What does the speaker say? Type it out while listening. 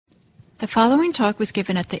The following talk was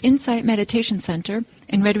given at the Insight Meditation Center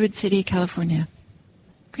in Redwood City, California.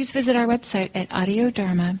 Please visit our website at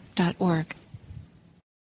audiodharma.org.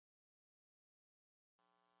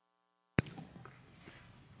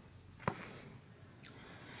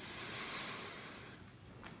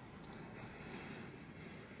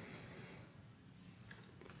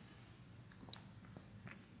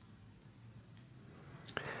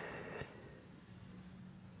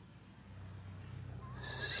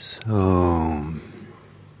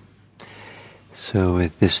 So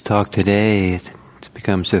with this talk today, it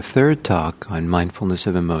becomes the third talk on mindfulness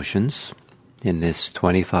of emotions in this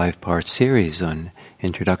 25-part series on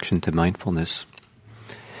Introduction to Mindfulness.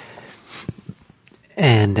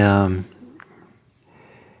 And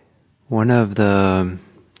one of the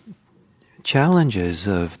challenges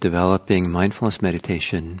of developing mindfulness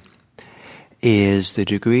meditation is the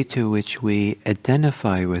degree to which we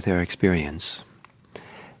identify with our experience.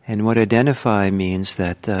 And what identify means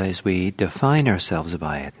that is we define ourselves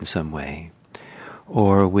by it in some way,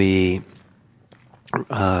 or we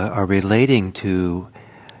are relating to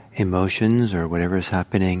emotions or whatever is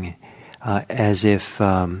happening as if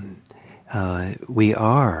we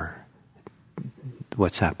are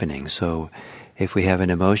what's happening. So if we have an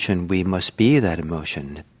emotion, we must be that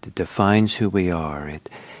emotion. It defines who we are.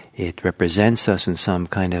 It represents us in some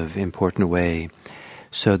kind of important way,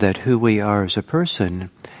 so that who we are as a person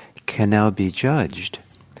can now be judged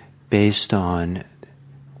based on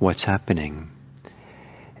what's happening.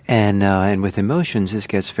 And with emotions, this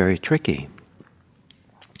gets very tricky.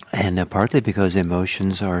 And partly because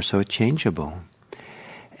emotions are so changeable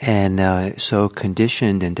and so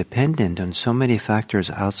conditioned and dependent on so many factors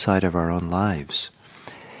outside of our own lives.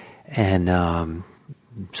 And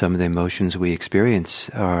some of the emotions we experience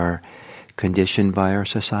are conditioned by our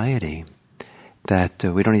society, that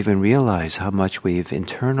we don't even realize how much we've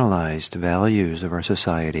internalized values of our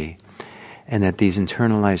society, and that these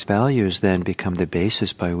internalized values then become the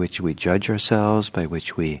basis by which we judge ourselves, by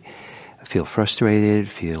which we feel frustrated,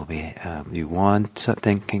 feel we want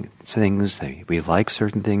things, we like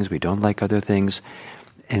certain things, we don't like other things.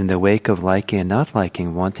 And in the wake of liking and not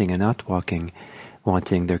liking, wanting and not wanting,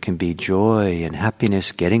 there can be joy and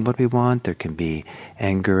happiness getting what we want. There can be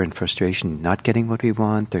anger and frustration not getting what we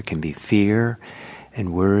want. There can be fear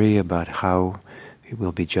and worry about how we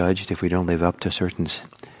will be judged if we don't live up to certain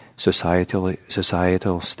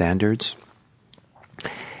societal standards.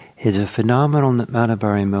 It's a phenomenal amount of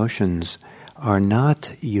our emotions are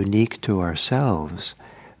not unique to ourselves,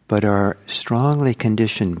 but are strongly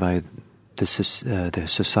conditioned by the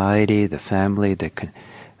society, the family,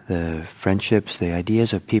 the friendships, the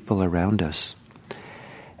ideas of people around us.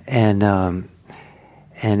 And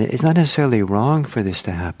it's not necessarily wrong for this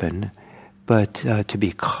to happen, but to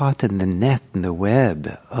be caught in the net, in the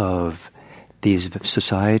web of these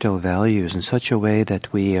societal values in such a way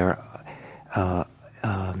that we are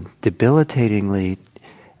debilitatingly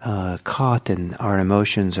caught in our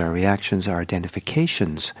emotions, our reactions, our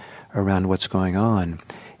identifications around what's going on,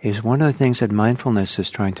 is one of the things that mindfulness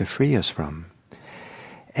is trying to free us from.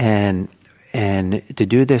 And to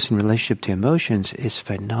do this in relationship to emotions is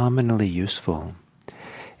phenomenally useful.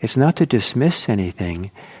 It's not to dismiss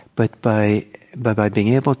anything, but by being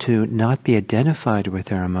able to not be identified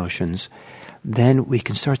with our emotions, then we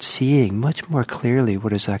can start seeing much more clearly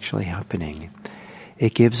what is actually happening.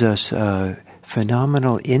 It gives us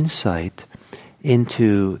phenomenal insight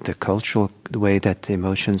into the way that the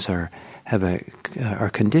emotions are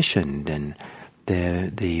conditioned, and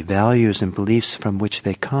the values and beliefs from which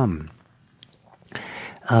they come.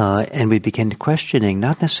 And we begin questioning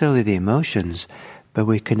not necessarily the emotions, but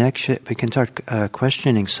we can start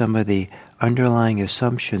questioning some of the underlying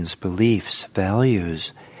assumptions, beliefs,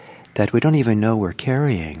 values that we don't even know we're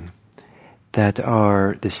carrying, that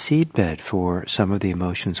are the seedbed for some of the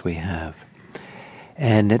emotions we have.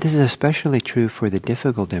 And this is especially true for the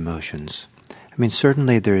difficult emotions. I mean,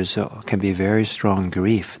 certainly can be very strong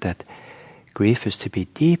grief, that grief is to be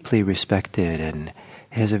deeply respected and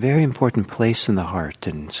has a very important place in the heart,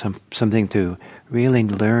 and something to really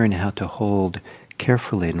learn how to hold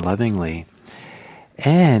carefully and lovingly.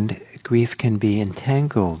 And grief can be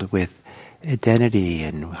entangled with identity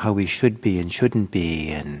and how we should be and shouldn't be,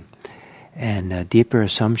 and deeper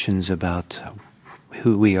assumptions about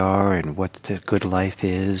who we are and what the good life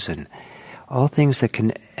is, and all things that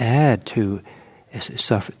can add to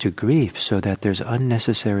grief, so that there's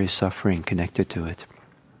unnecessary suffering connected to it.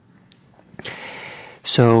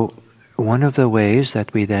 So one of the ways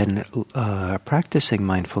that we then are practicing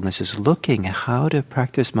mindfulness is looking how to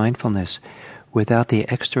practice mindfulness without the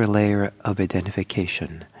extra layer of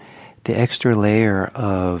identification, the extra layer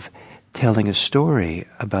of telling a story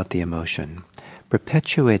about the emotion,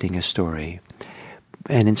 perpetuating a story,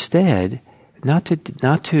 and instead not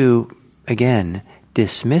to again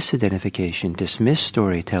dismiss identification, dismiss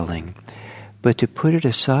storytelling, but to put it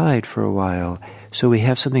aside for a while so we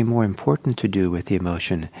have something more important to do with the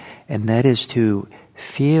emotion, and that is to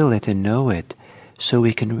feel it and know it so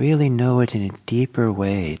we can really know it in a deeper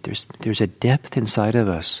way. There's a depth inside of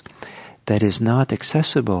us that is not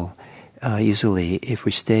accessible easily if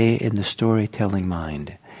we stay in the storytelling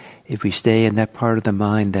mind. If we stay in that part of the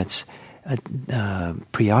mind that's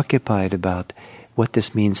preoccupied about what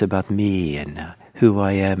this means about me and who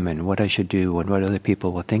I am and what I should do and what other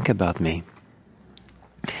people will think about me.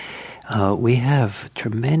 We have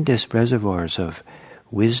tremendous reservoirs of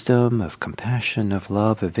wisdom, of compassion, of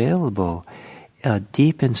love available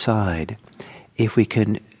deep inside if we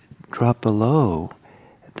can drop below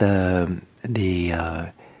the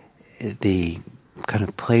kind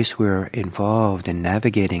of place we're involved in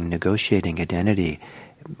navigating, negotiating identity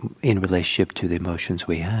in relationship to the emotions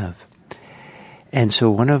we have. And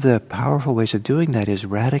so one of the powerful ways of doing that is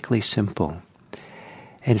radically simple.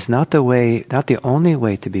 And it's not the only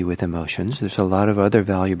way to be with emotions. There's a lot of other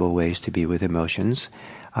valuable ways to be with emotions.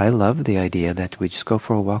 I love the idea that we just go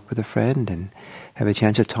for a walk with a friend and have a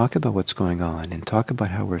chance to talk about what's going on and talk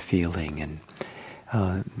about how we're feeling. And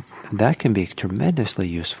that can be tremendously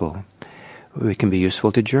useful. It can be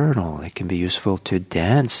useful to journal. It can be useful to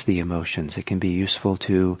dance the emotions. It can be useful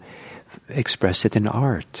to express it in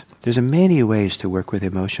art. There's many ways to work with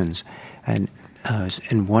emotions. And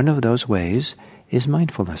one of those ways is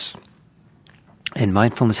mindfulness. And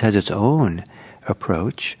mindfulness has its own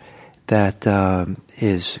approach that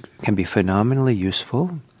can be phenomenally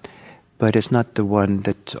useful, but it's not the one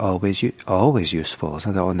that's always useful. It's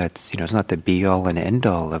not the one that's, it's not the be-all and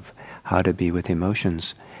end-all of how to be with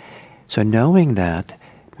emotions. So knowing that,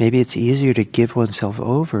 maybe it's easier to give oneself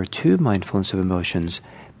over to mindfulness of emotions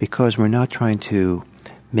because we're not trying to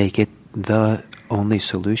make it the only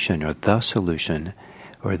solution or the solution,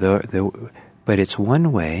 or but it's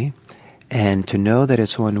one way, and to know that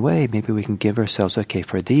it's one way, maybe we can give ourselves, okay,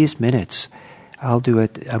 for these minutes, I'm going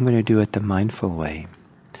to do it the mindful way.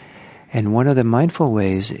 And one of the mindful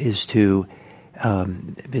ways is is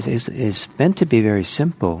meant to be very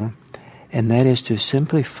simple, and that is to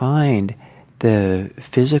simply find the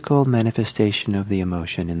physical manifestation of the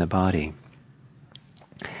emotion in the body.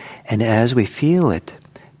 And as we feel it,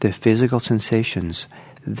 the physical sensations,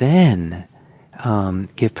 then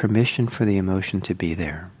give permission for the emotion to be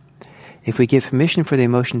there. If we give permission for the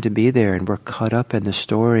emotion to be there and we're caught up in the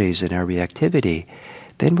stories and our reactivity,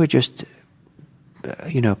 then we're just,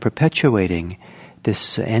 perpetuating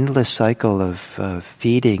this endless cycle of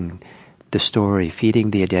feeding the story,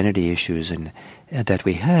 feeding the identity issues and that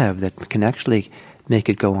we have that can actually make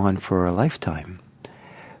it go on for a lifetime.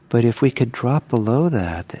 But if we could drop below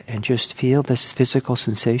that and just feel this physical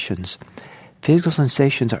sensations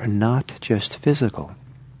are not just physical.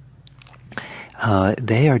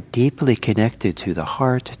 They are deeply connected to the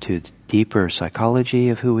heart, to the deeper psychology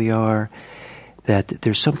of who we are, that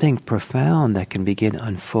there's something profound that can begin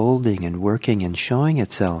unfolding and working and showing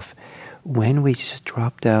itself when we just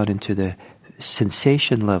drop down into the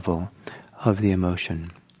sensation level of the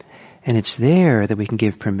emotion. And it's there that we can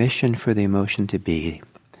give permission for the emotion to be.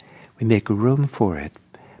 We make room for it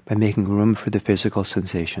by making room for the physical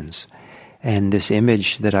sensations. And this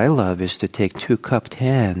image that I love is to take two cupped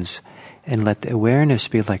hands and let the awareness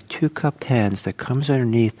be like two cupped hands that comes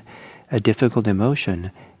underneath a difficult emotion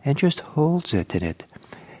and just holds it in it.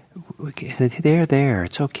 There,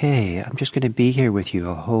 it's okay. I'm just going to be here with you.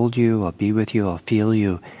 I'll hold you, I'll be with you, I'll feel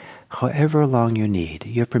you, however long you need.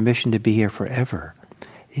 You have permission to be here forever.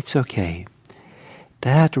 It's okay.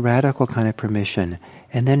 That radical kind of permission,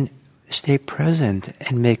 and then stay present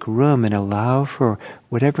and make room and allow for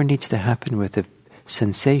whatever needs to happen with the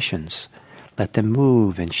sensations. Let them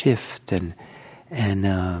move and shift and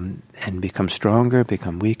become stronger,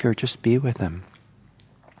 become weaker. Just be with them.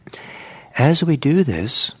 As we do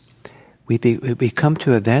this, we come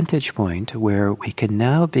to a vantage point where we can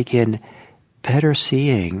now begin better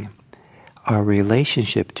seeing our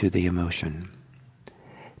relationship to the emotion.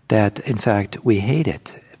 That, in fact, we hate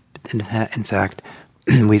it. In fact,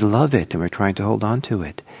 we love it and we're trying to hold on to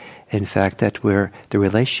it. In fact, the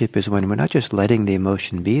relationship is when we're not just letting the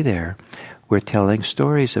emotion be there, we're telling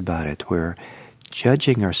stories about it. We're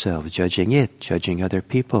judging ourselves, judging it, judging other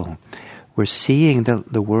people. We're seeing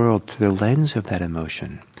the world through the lens of that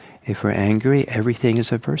emotion. If we're angry, everything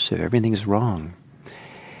is aversive, everything is wrong.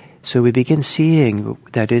 So we begin seeing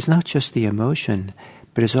that it's not just the emotion,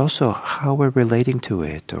 but it's also how we're relating to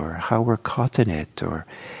it, or how we're caught in it, or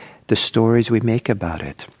the stories we make about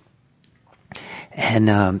it.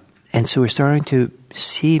 And so we're starting to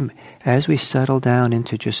see, as we settle down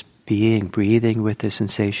into just being, breathing with the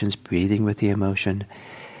sensations, breathing with the emotion,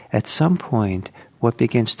 at some point, what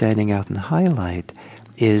begins standing out in the highlight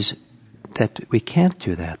is that we can't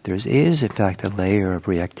do that. There is, in fact, a layer of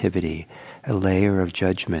reactivity, a layer of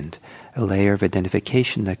judgment, a layer of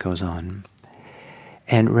identification that goes on.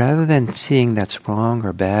 And rather than seeing that's wrong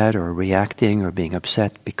or bad or reacting or being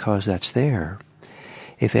upset because that's there,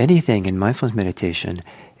 if anything, in mindfulness meditation,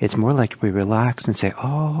 it's more like we relax and say,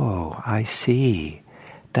 oh, I see.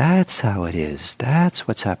 That's how it is. That's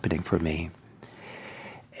what's happening for me.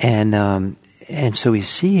 And so we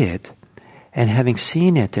see it, and having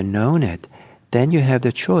seen it and known it, then you have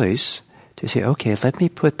the choice to say, okay, let me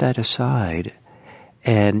put that aside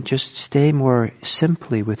and just stay more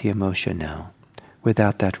simply with the emotion now,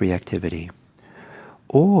 without that reactivity.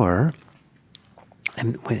 Or,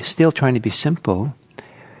 and we're still trying to be simple,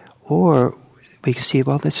 or we can see,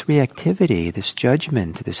 well, this reactivity, this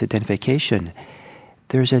judgment, this identification,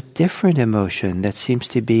 there's a different emotion that seems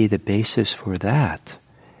to be the basis for that.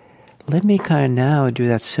 Let me kind of now do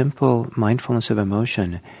that simple mindfulness of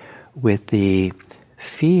emotion with the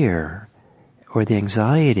fear or the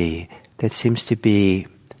anxiety that seems to be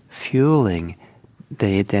fueling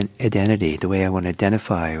the identity, the way I want to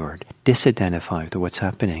identify or disidentify with what's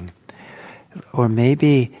happening. Or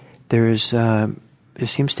maybe there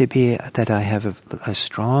seems to be that I have a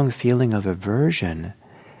strong feeling of aversion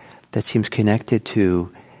that seems connected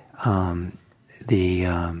to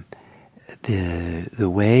the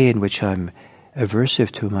way in which I'm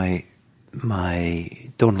aversive to my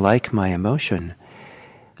don't like my emotion.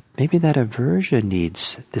 Maybe that aversion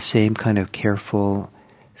needs the same kind of careful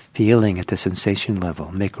feeling at the sensation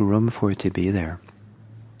level. Make room for it to be there.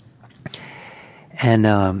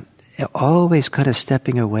 And always kind of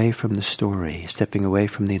stepping away from the story, stepping away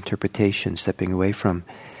from the interpretation, stepping away from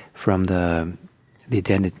the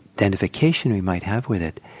identification we might have with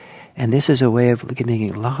it. And this is a way of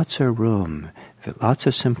giving lots of room, lots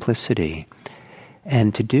of simplicity.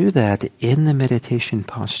 And to do that in the meditation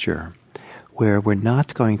posture, where we're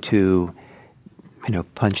not going to,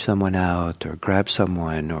 punch someone out or grab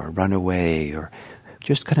someone or run away, or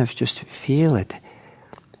just kind of just feel it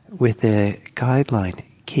with a guideline.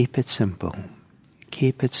 Keep it simple.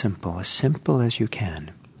 Keep it simple, as simple as you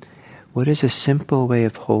can. What is a simple way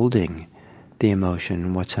of holding the emotion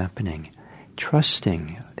and what's happening?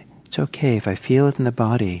 Trusting. It's okay, if I feel it in the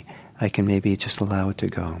body, I can maybe just allow it to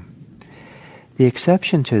go. The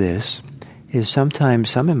exception to this is sometimes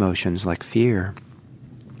some emotions, like fear,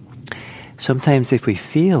 sometimes if we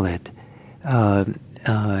feel it,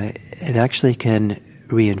 it actually can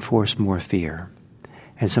reinforce more fear.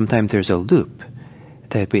 And sometimes there's a loop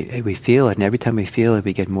that we feel it, and every time we feel it,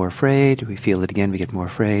 we get more afraid. We feel it again, we get more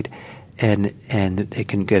afraid, and it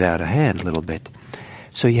can get out of hand a little bit.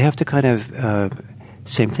 So you have to kind of,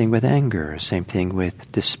 same thing with anger, same thing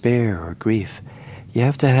with despair or grief. You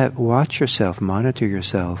have to watch yourself, monitor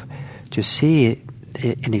yourself, to see it,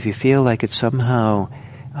 and if you feel like it's somehow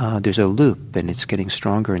there's a loop and it's getting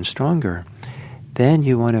stronger and stronger, then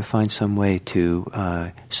you want to find some way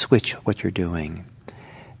to switch what you're doing.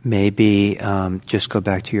 Maybe just go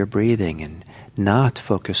back to your breathing and not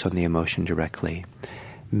focus on the emotion directly.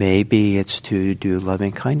 Maybe it's to do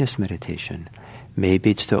loving kindness meditation. Maybe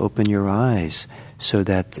it's to open your eyes so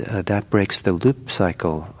that that breaks the loop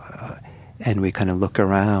cycle, and we kind of look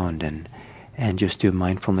around and just do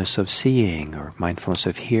mindfulness of seeing or mindfulness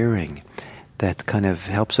of hearing. That kind of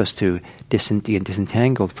helps us to get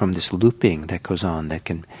disentangled from this looping that goes on, that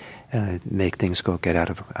can make things get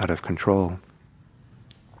out of control.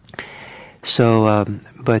 So,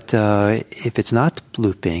 but if it's not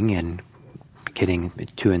looping and getting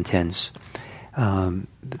too intense,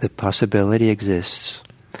 the possibility exists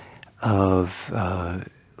of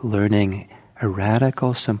learning a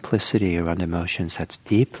radical simplicity around emotions that's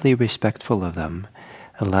deeply respectful of them,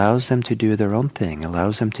 allows them to do their own thing,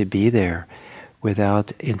 allows them to be there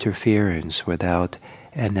without interference, without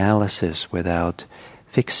analysis, without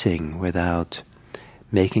fixing, without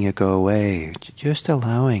making it go away, just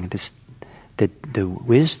allowing the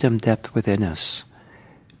wisdom depth within us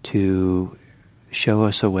to show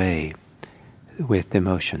us a way with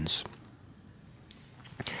emotions.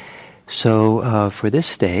 So for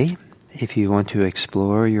this day, if you want to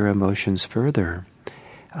explore your emotions further,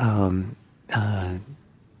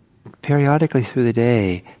 periodically through the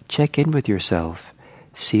day, check in with yourself,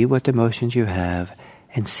 see what emotions you have,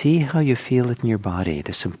 and see how you feel it in your body.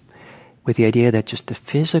 With the idea that just the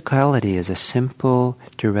physicality is a simple,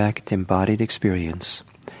 direct, embodied experience.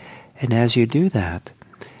 And as you do that,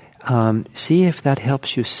 See if that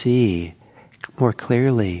helps you see more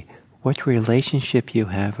clearly what relationship you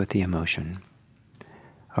have with the emotion.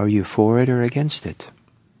 Are you for it or against it?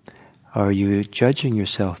 Are you judging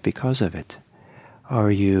yourself because of it?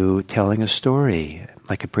 Are you telling a story,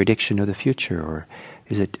 like a prediction of the future, or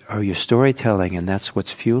are you storytelling and that's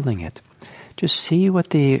what's fueling it? Just see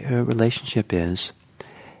what the relationship is,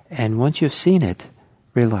 and once you've seen it,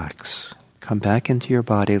 relax. Come back into your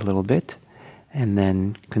body a little bit, and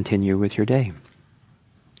then continue with your day.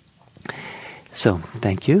 So,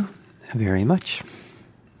 thank you very much.